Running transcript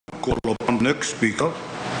call upon the next speaker,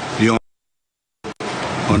 the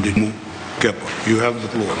Honourable Kepa. You have the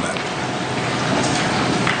floor, ma'am.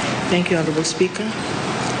 Thank you, Honourable Speaker.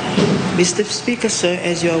 Mr. Speaker, sir,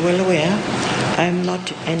 as you are well aware, I am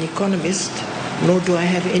not an economist, nor do I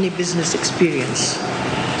have any business experience.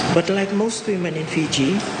 But like most women in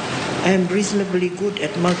Fiji, I am reasonably good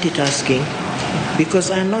at multitasking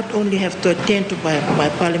because I not only have to attend to my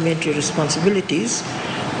parliamentary responsibilities,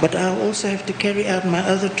 but I also have to carry out my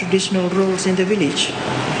other traditional roles in the village,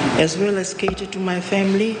 as well as cater to my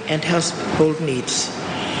family and household needs.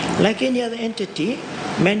 Like any other entity,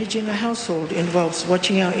 managing a household involves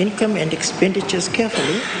watching our income and expenditures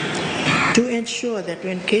carefully to ensure that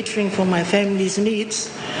when catering for my family's needs,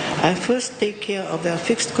 I first take care of our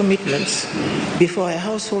fixed commitments before our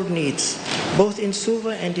household needs, both in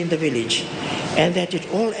Suva and in the village, and that it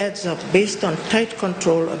all adds up based on tight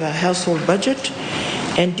control of our household budget.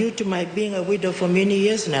 And due to my being a widow for many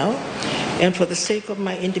years now, and for the sake of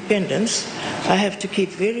my independence, I have to keep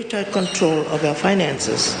very tight control of our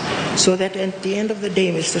finances so that at the end of the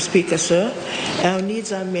day, Mr. Speaker, sir, our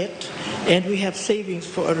needs are met and we have savings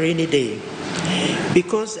for a rainy day.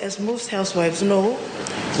 Because as most housewives know,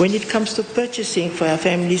 when it comes to purchasing for our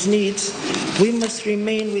family's needs, we must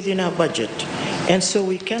remain within our budget. And so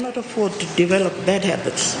we cannot afford to develop bad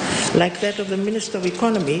habits like that of the Minister of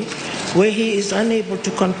Economy, where he is unable to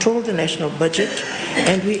control the national budget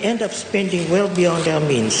and we end up spending well beyond our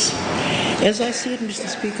means. As I see it, Mr.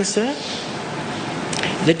 Speaker, sir,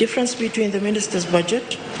 the difference between the Minister's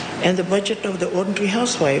budget and the budget of the ordinary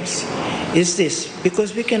housewives is this: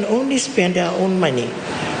 because we can only spend our own money,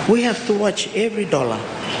 we have to watch every dollar,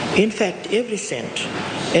 in fact every cent,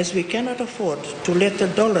 as we cannot afford to let the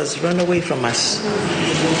dollars run away from us.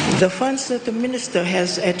 The funds that the Minister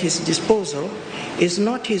has at his disposal is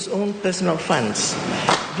not his own personal funds.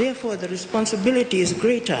 Therefore, the responsibility is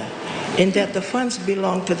greater in that the funds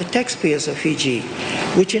belong to the taxpayers of Fiji,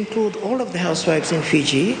 which include all of the housewives in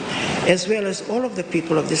Fiji, as well as all of the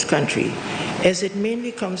people of this country, as it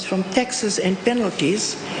mainly comes from taxes and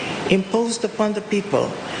penalties imposed upon the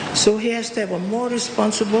people. So he has to have a more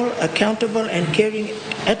responsible, accountable, and caring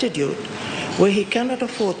attitude where he cannot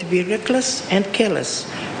afford to be reckless and careless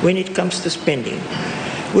when it comes to spending.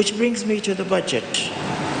 Which brings me to the budget,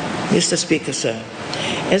 Mr. Speaker, sir.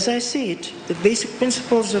 As I see it, the basic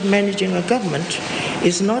principles of managing a government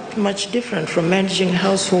is not much different from managing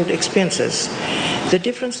household expenses. The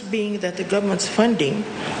difference being that the government's funding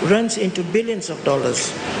runs into billions of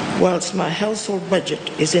dollars, whilst my household budget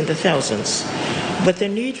is in the thousands. But the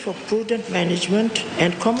need for prudent management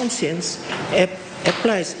and common sense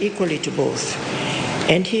applies equally to both.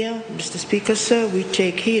 And here, Mr. Speaker, sir, we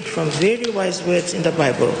take heed from very wise words in the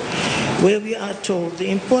Bible, where we are told the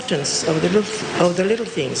importance of the little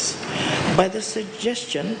things, by the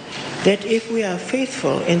suggestion that if we are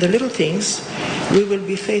faithful in the little things, we will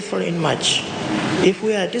be faithful in much. If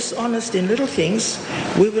we are dishonest in little things,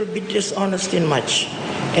 we will be dishonest in much.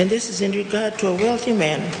 And this is in regard to a wealthy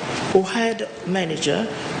man who hired a manager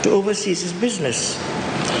to oversee his business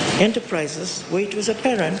enterprises, where it was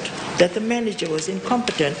apparent that the manager was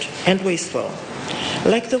incompetent and wasteful.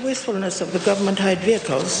 Like the wastefulness of the government-hired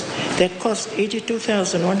vehicles that cost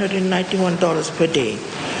 $82,191 per day.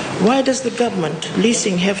 Why does the government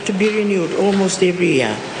leasing have to be renewed almost every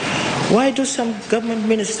year? Why do some government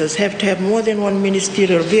ministers have to have more than one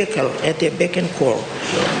ministerial vehicle at their beck and call?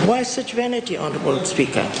 Why such vanity, Honourable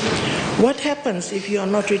Speaker? What happens if you are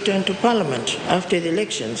not returned to Parliament after the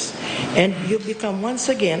elections and you become once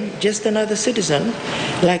again just another citizen,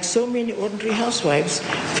 like so many ordinary housewives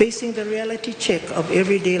facing the reality check of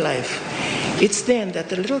everyday life? It's then that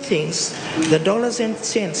the little things, the dollars and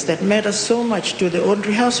cents that matter so much to the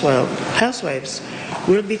ordinary housewives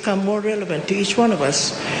will become more relevant to each one of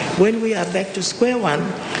us when we are back to square one,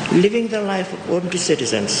 living the life of ordinary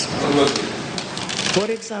citizens. For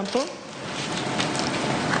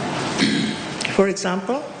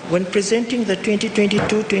example, when presenting the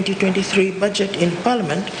 2022-2023 budget in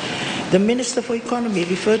Parliament, the Minister for Economy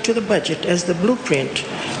referred to the budget as the blueprint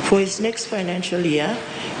for his next financial year,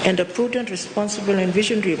 and a prudent, responsible and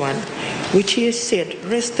visionary one, which he has said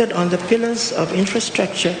rested on the pillars of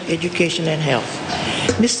infrastructure, education and health.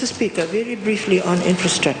 Mr. Speaker, very briefly on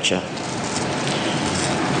infrastructure.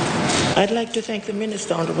 I'd like to thank the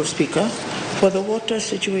Minister, Honourable Speaker, for the water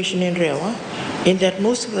situation in Rewa, in that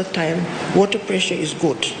most of the time water pressure is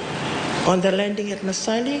good. On the landing at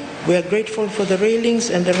Nasali, we are grateful for the railings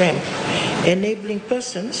and the ramp, enabling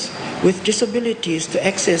persons with disabilities to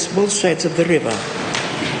access both sides of the river.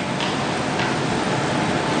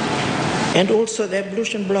 And also the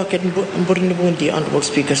ablution block at Mburinubundi, Honourable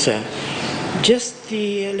Speaker, sir. Just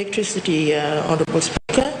the electricity, Honorable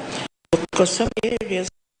Speaker, because some areas,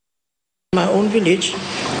 in my own village,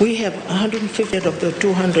 we have 150 of the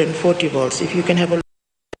 240 volts. If you can have a look,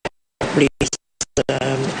 please,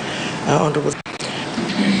 Honorable.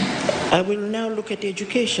 I will now look at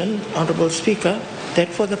education, Honorable Speaker, that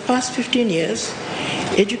for the past 15 years,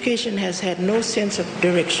 education has had no sense of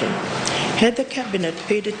direction. Had the Cabinet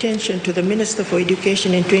paid attention to the Minister for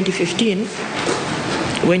Education in 2015,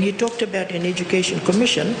 when he talked about an education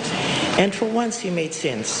commission, and for once he made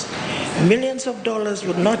sense. Millions of dollars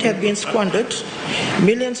would not have been squandered.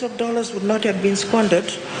 Millions of dollars would not have been squandered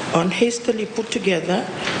on hastily put together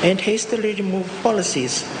and hastily removed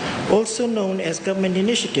policies, also known as government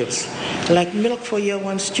initiatives, like milk for year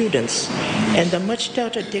one students and the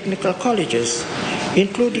much-touted technical colleges,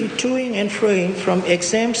 including toing and froing from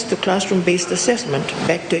exams to classroom-based assessment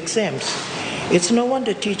back to exams. It's no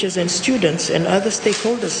wonder teachers and students and other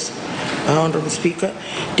stakeholders, Honorable Speaker,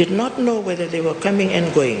 did not know whether they were coming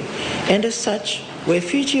and going. And as such, where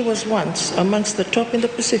Fiji was once amongst the top in the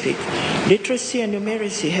Pacific, literacy and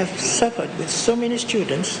numeracy have suffered with so many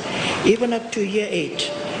students, even up to year 8.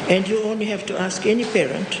 And you only have to ask any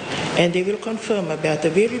parent, and they will confirm about the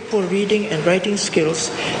very poor reading and writing skills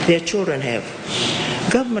their children have.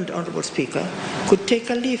 Government, Honorable Speaker, could take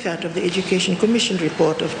a leaf out of the Education Commission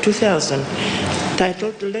report of 2000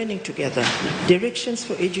 titled Learning Together, Directions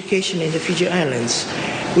for Education in the Fiji Islands,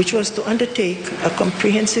 which was to undertake a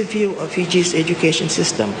comprehensive view of Fiji's education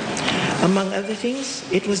system. Among other things,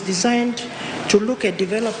 it was designed to look at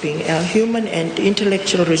developing our human and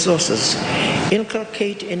intellectual resources,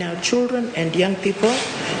 inculcate in our children and young people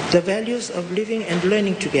the values of living and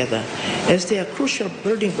learning together, as they are crucial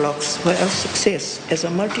building blocks for our success as a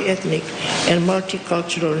multi-ethnic and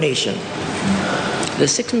multicultural nation. The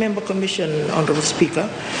six-member commission, Honorable Speaker,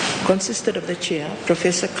 consisted of the chair,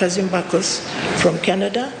 Professor Kazim Bakus from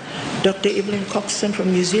Canada, Dr. Evelyn Coxon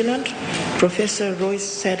from New Zealand, Professor Royce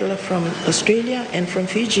Sadler from Australia, and from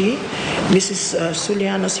Fiji, Mrs.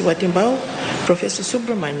 Suliana Siwatimbao, Professor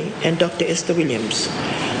Subramani, and Dr. Esther Williams.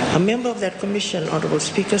 A member of that commission, Honorable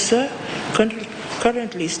Speaker, sir,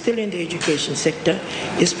 currently still in the education sector,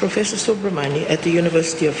 is Professor Subramani at the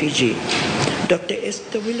University of Fiji. Dr.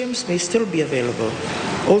 Esther Williams may still be available.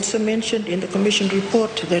 Also mentioned in the Commission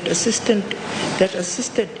report that assisted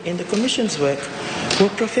in the Commission's work were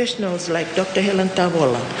professionals like Dr. Helen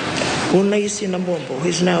Tavola, Unaisi Nambombo, who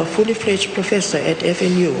is now a fully fledged professor at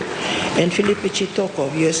FNU, and Felipe Chitoko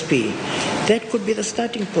of USP. That could be the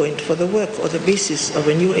starting point for the work or the basis of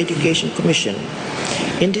a new education commission.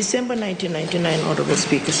 In December 1999, Honorable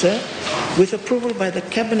Speaker, sir, with approval by the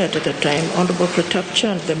Cabinet at the time, Honorable Pratap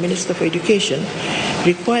Chand, the Minister for Education,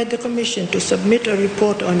 required the Commission to submit a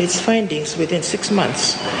report on its findings within 6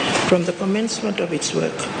 months from the commencement of its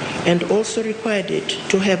work, and also required it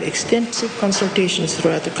to have extensive consultations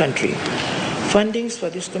throughout the country. Fundings for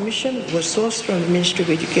this commission were sourced from the Ministry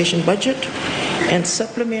of Education budget and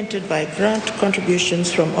supplemented by grant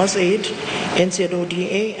contributions from AusAid,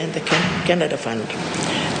 NZODA, and the Canada Fund.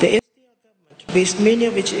 The SDL government based many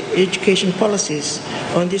of its education policies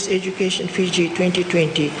on this Education Fiji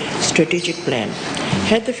 2020 strategic plan.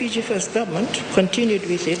 Had the Fiji First government continued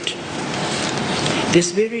with it,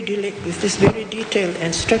 this very detailed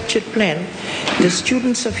and structured plan, the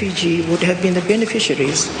students of Fiji would have been the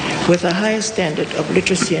beneficiaries with a higher standard of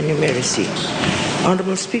literacy and numeracy.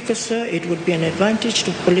 Honorable Speaker, sir, it would be an advantage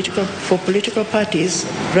for political parties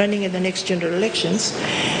running in the next general elections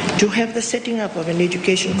to have the setting up of an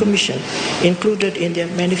education commission included in their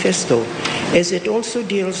manifesto, as it also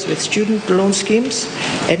deals with student loan schemes,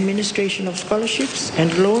 administration of scholarships,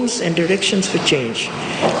 and loans and directions for change.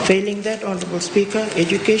 Failing that, Honorable Speaker,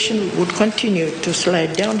 education would continue to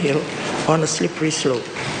slide downhill on a slippery slope.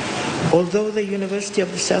 Although the University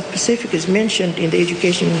of the South Pacific is mentioned in the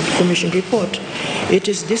Education Commission report, it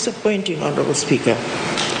is disappointing, Honorable Speaker,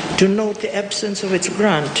 to note the absence of its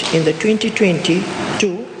grant in the 2022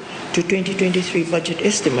 to 2023 budget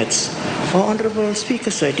estimates. Oh, Honorable Speaker,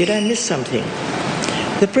 sir, did I miss something?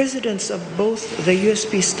 The presidents of both the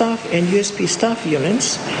USP staff and USP staff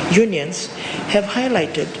unions have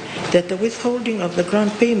highlighted that the withholding of the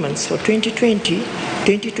grant payments for 2020,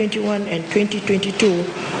 2021, and 2022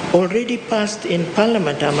 already passed in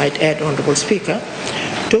Parliament, I might add, Honorable Speaker,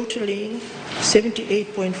 totaling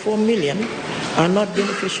 78.4 million, are not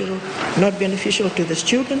beneficial to the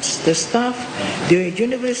students, the staff, the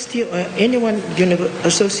university, or anyone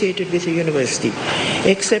associated with the university,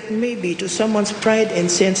 except maybe to someone's pride and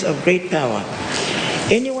sense of great power.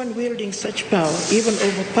 Anyone wielding such power, even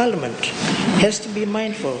over Parliament, has to be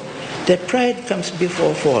mindful that pride comes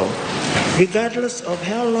before fall. regardless of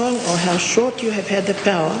how long or how short you have had the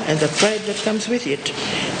power and the pride that comes with it,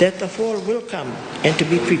 that the fall will come and to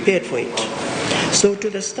be prepared for it. So to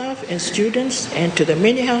the staff and students and to the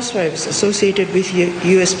many housewives associated with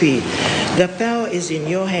USP, the power is in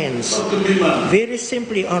your hands. Very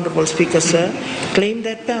simply, Honorable Speaker, sir, claim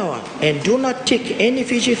that power and do not tick any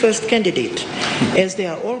Fiji First candidate, as they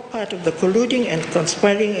are all part of the colluding and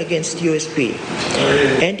conspiring against USP.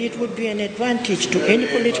 And it would be an advantage to any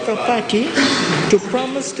political party to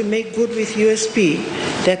promise to make good with USP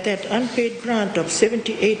that unpaid grant of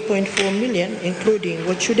 78.4 million, including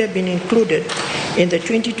what should have been included in the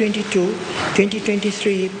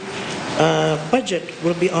 2022-2023 budget,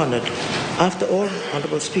 will be honored. After all,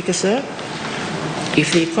 Honorable Speaker, sir,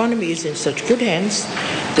 if the economy is in such good hands,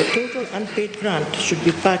 the total unpaid grant should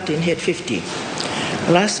be parked in Head 50.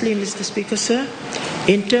 Lastly, Mr. Speaker, sir,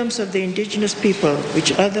 in terms of the indigenous people,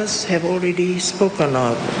 which others have already spoken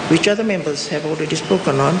of, which other members have already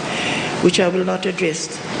spoken on, which I will not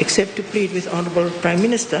address, except to plead with Honorable Prime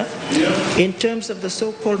Minister, in terms of the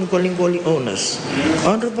so-called Ngolingoli owners.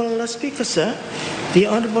 Honorable Speaker, sir, the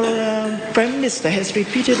Honorable Prime Minister has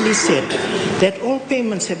repeatedly said that all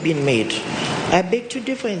payments have been made. I beg to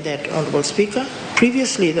differ in that, Honorable Speaker.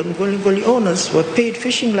 Previously, the Ngolingoli owners were paid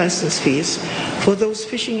fishing license fees for those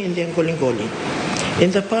fishing in the Ngolingoli.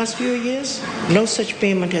 In the past few years, no such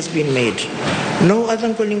payment has been made. No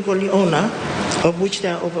other Ngolingoli owner, of which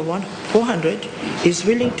there are over 400, is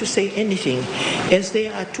willing to say anything, as they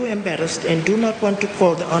are too embarrassed and do not want to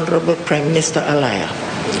call the Honorable Prime Minister a liar.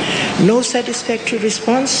 No satisfactory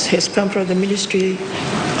response has come from the Ministry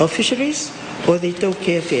of Fisheries or the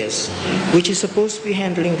Itoke Affairs, which is supposed to be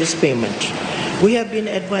handling this payment. We have been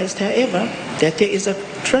advised, however, that there is a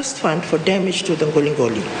trust fund for damage to the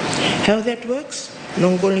Ngolingoli. How that works,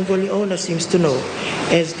 no Ngolingoli owner seems to know,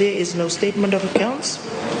 as there is no statement of accounts.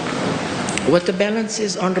 What the balance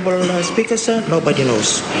is, Honorable Speaker, sir, nobody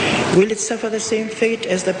knows. Will it suffer the same fate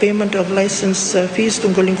as the payment of license fees to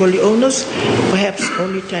Ngolingoli owners? Perhaps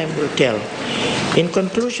only time will tell. In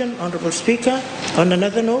conclusion, Honorable Speaker, on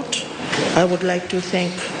another note, I would like to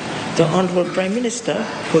thank the Honorable Prime Minister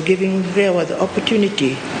for giving Rewa the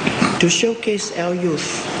opportunity to showcase our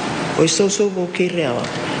youth, Oisoso Woke Rewa,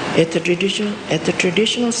 at the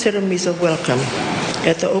traditional ceremonies of welcome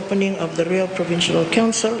at the opening of the Rewa Provincial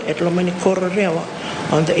Council at Lomanikoro Rewa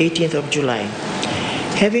on the 18th of July.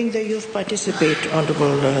 Having the youth participate,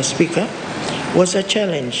 Honorable Speaker, was a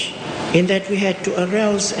challenge in that we had to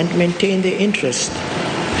arouse and maintain their interest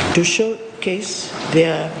to showcase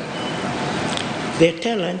their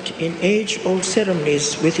talent in age-old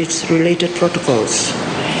ceremonies with its related protocols,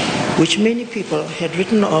 which many people had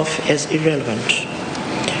written off as irrelevant.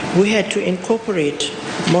 We had to incorporate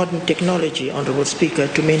modern technology, Honorable Speaker,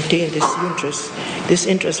 to maintain this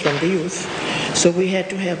interest from the youth. So we had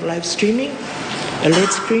to have live streaming, a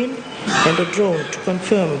LED screen, and a drone to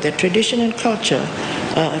confirm that tradition and culture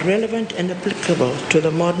are relevant and applicable to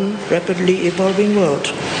the modern, rapidly evolving world,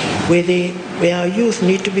 where our youth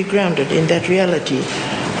need to be grounded in that reality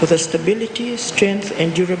for the stability, strength,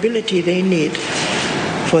 and durability they need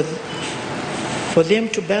for them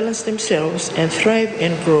to balance themselves and thrive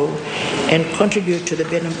and grow and contribute to the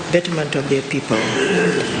betterment of their people.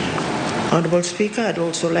 Honorable Speaker, I'd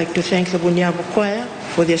also like to thank the Bunyabu Choir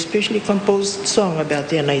for their specially composed song about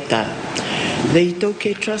their Naita, the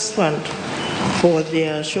Itoke Trust Fund for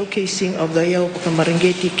their showcasing of the Yaupuka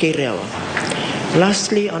Marangeti Kerewa.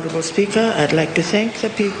 Lastly, Honorable Speaker, I'd like to thank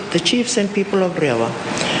the chiefs and people of Rewa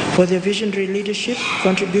for their visionary leadership,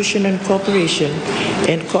 contribution and cooperation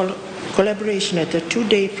and collaboration at the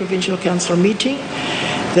two-day Provincial Council meeting,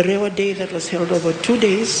 the Rewa Day that was held over 2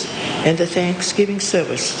 days, and the Thanksgiving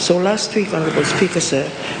service. So last week, Honorable Speaker, sir,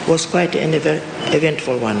 was quite an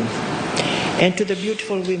eventful one. And to the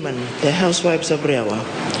beautiful women, the housewives of Rewa,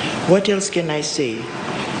 what else can I say?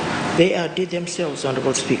 They outdid themselves,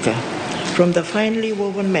 Honorable Speaker. From the finely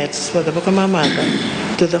woven mats for the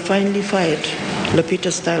Bokamamata to the finely fired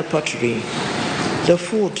Lapita-style pottery, the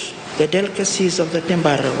food, the delicacies of the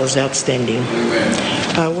Tembara was outstanding.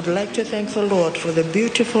 I would like to thank the Lord for the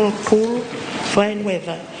beautiful, cool, fine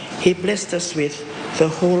weather He blessed us with the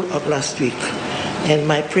whole of last week. And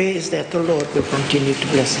my prayer is that the Lord will continue to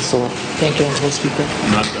bless us all. Thank you, Honorable Speaker.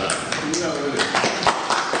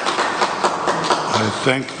 I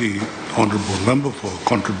thank the honourable member for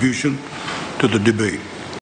contribution to the debate.